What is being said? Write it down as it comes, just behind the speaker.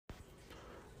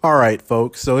All right,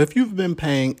 folks. So if you've been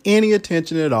paying any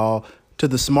attention at all to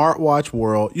the smartwatch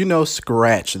world,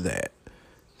 scratch that.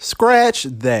 Scratch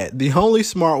that. The only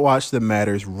smartwatch that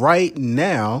matters right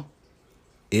now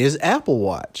is Apple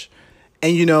Watch.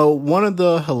 And one of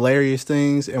the hilarious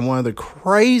things and one of the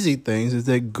crazy things is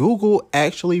that Google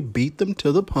actually beat them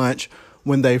to the punch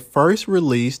when they first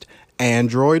released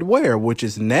Android Wear, which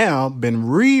has now been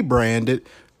rebranded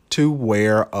to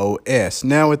Wear OS.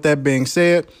 Now, with that being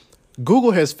said,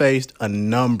 Google has faced a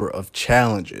number of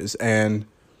challenges, and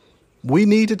we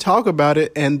need to talk about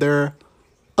it and their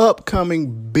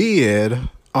upcoming bid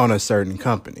on a certain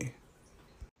company.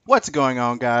 What's going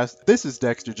on, guys? This is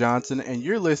Dexter Johnson, and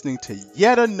you're listening to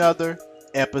yet another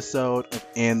episode of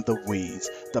In the Weeds,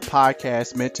 the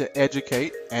podcast meant to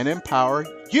educate and empower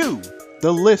you,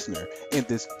 the listener, in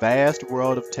this vast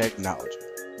world of technology.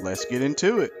 Let's get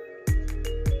into it.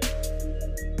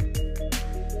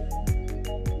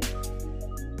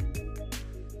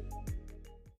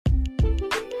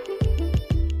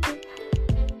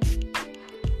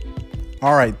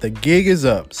 All right, the gig is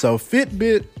up. So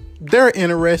Fitbit, they're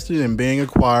interested in being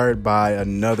acquired by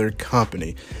another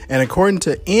company. And according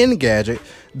to Engadget,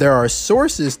 there are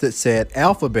sources that said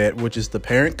Alphabet, which is the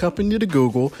parent company to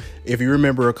Google. If you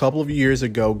remember, a couple of years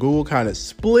ago, Google kind of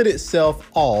split itself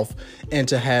off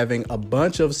into having a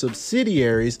bunch of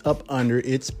subsidiaries up under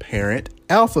its parent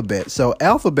Alphabet. So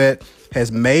Alphabet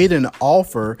has made an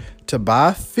offer to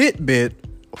buy Fitbit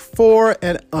for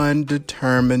an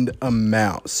undetermined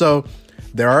amount. So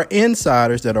there are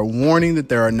insiders that are warning that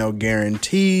there are no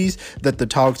guarantees that the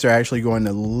talks are actually going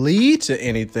to lead to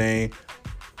anything.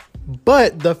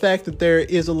 But the fact that there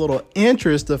is a little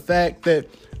interest, the fact that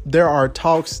there are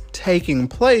talks taking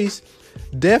place,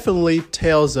 definitely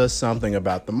tells us something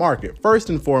about the market. First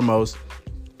and foremost,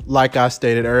 like I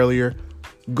stated earlier,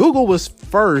 Google was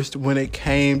first when it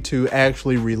came to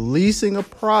actually releasing a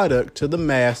product to the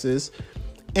masses,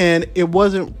 and it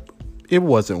wasn't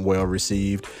well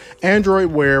received.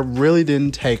 Android Wear really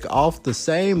didn't take off the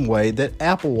same way that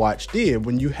Apple Watch did.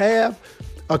 When you have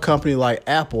a company like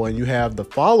Apple and you have the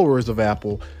followers of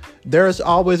Apple, there's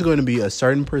always going to be a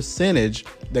certain percentage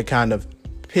that kind of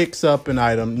picks up an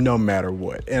item no matter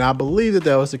what. And I believe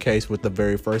that was the case with the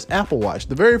very first Apple Watch.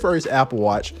 The very first Apple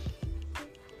Watch,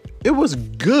 it was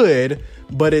good,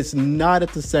 but it's not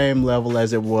at the same level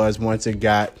as it was once it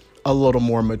got a little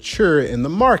more mature in the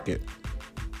market.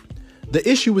 The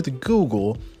issue with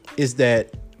Google is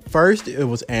that first it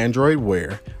was Android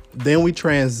Wear, then we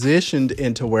transitioned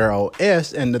into Wear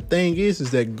OS, and the thing is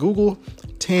that Google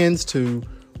tends to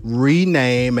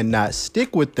rename and not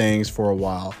stick with things for a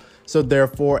while. So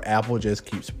therefore, Apple just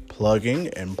keeps plugging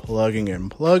and plugging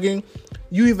and plugging.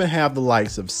 You even have the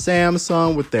likes of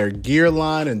Samsung with their Gear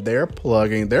line, and they're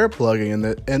plugging, and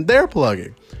they're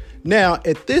plugging. Now,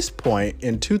 at this point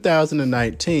in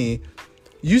 2019,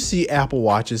 you see Apple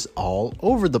Watches all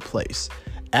over the place.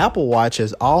 Apple Watch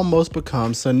has almost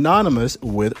become synonymous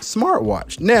with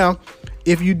smartwatch. Now,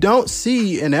 if you don't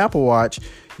see an Apple Watch,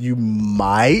 you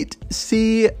might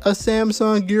see a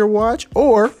Samsung Gear Watch,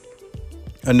 or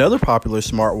another popular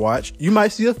smartwatch, you might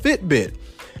see a Fitbit.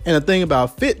 And the thing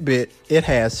about Fitbit, it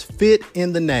has fit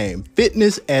in the name,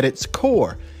 fitness at its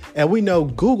core. And we know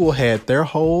Google had their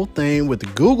whole thing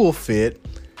with Google Fit.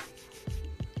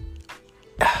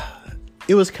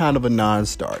 It was kind of a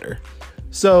non-starter.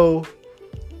 So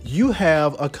you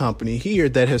have a company here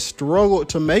that has struggled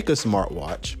to make a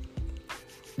smartwatch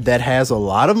that has a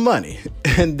lot of money.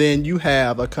 And then you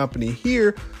have a company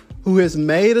here who has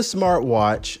made a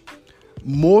smartwatch,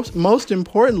 most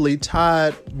importantly,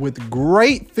 tied with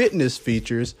great fitness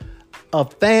features, a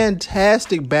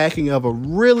fantastic backing of a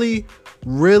really,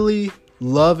 really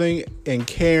loving and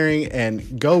caring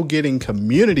and go-getting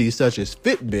community such as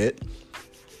Fitbit.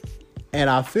 And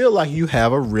I feel like you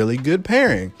have a really good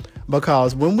pairing,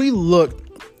 because when we look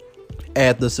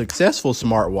at the successful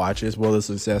smartwatches, the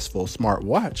successful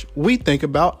smartwatch, we think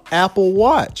about Apple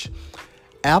Watch.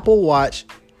 Apple Watch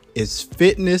is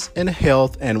fitness and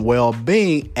health and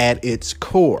well-being at its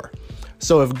core.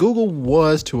 So if Google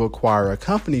was to acquire a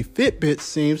company, Fitbit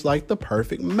seems like the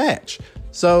perfect match.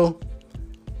 So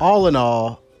all in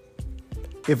all,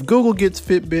 if Google gets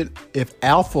Fitbit, if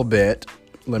Alphabet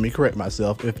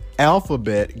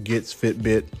gets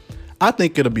Fitbit, I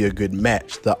think it'll be a good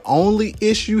match. The only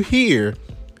issue here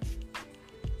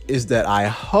is that I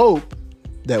hope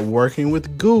that working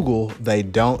with Google, they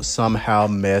don't somehow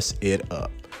mess it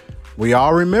up. We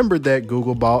all remember that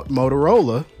Google bought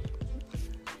Motorola,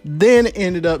 then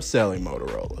ended up selling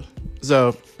Motorola.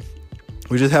 So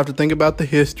we just have to think about the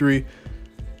history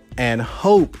and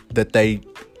hope that they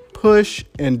push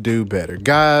and do better.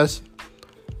 Guys,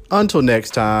 Until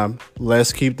next time,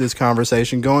 let's keep this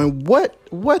conversation going.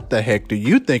 What the heck do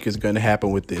you think is going to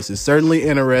happen with this? It's certainly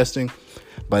interesting,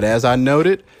 but as I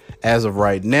noted, as of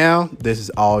right now, this is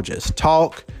all just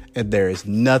talk, and there is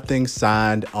nothing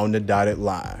signed on the dotted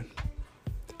line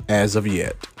as of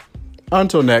yet.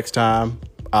 Until next time,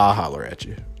 I'll holler at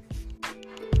you.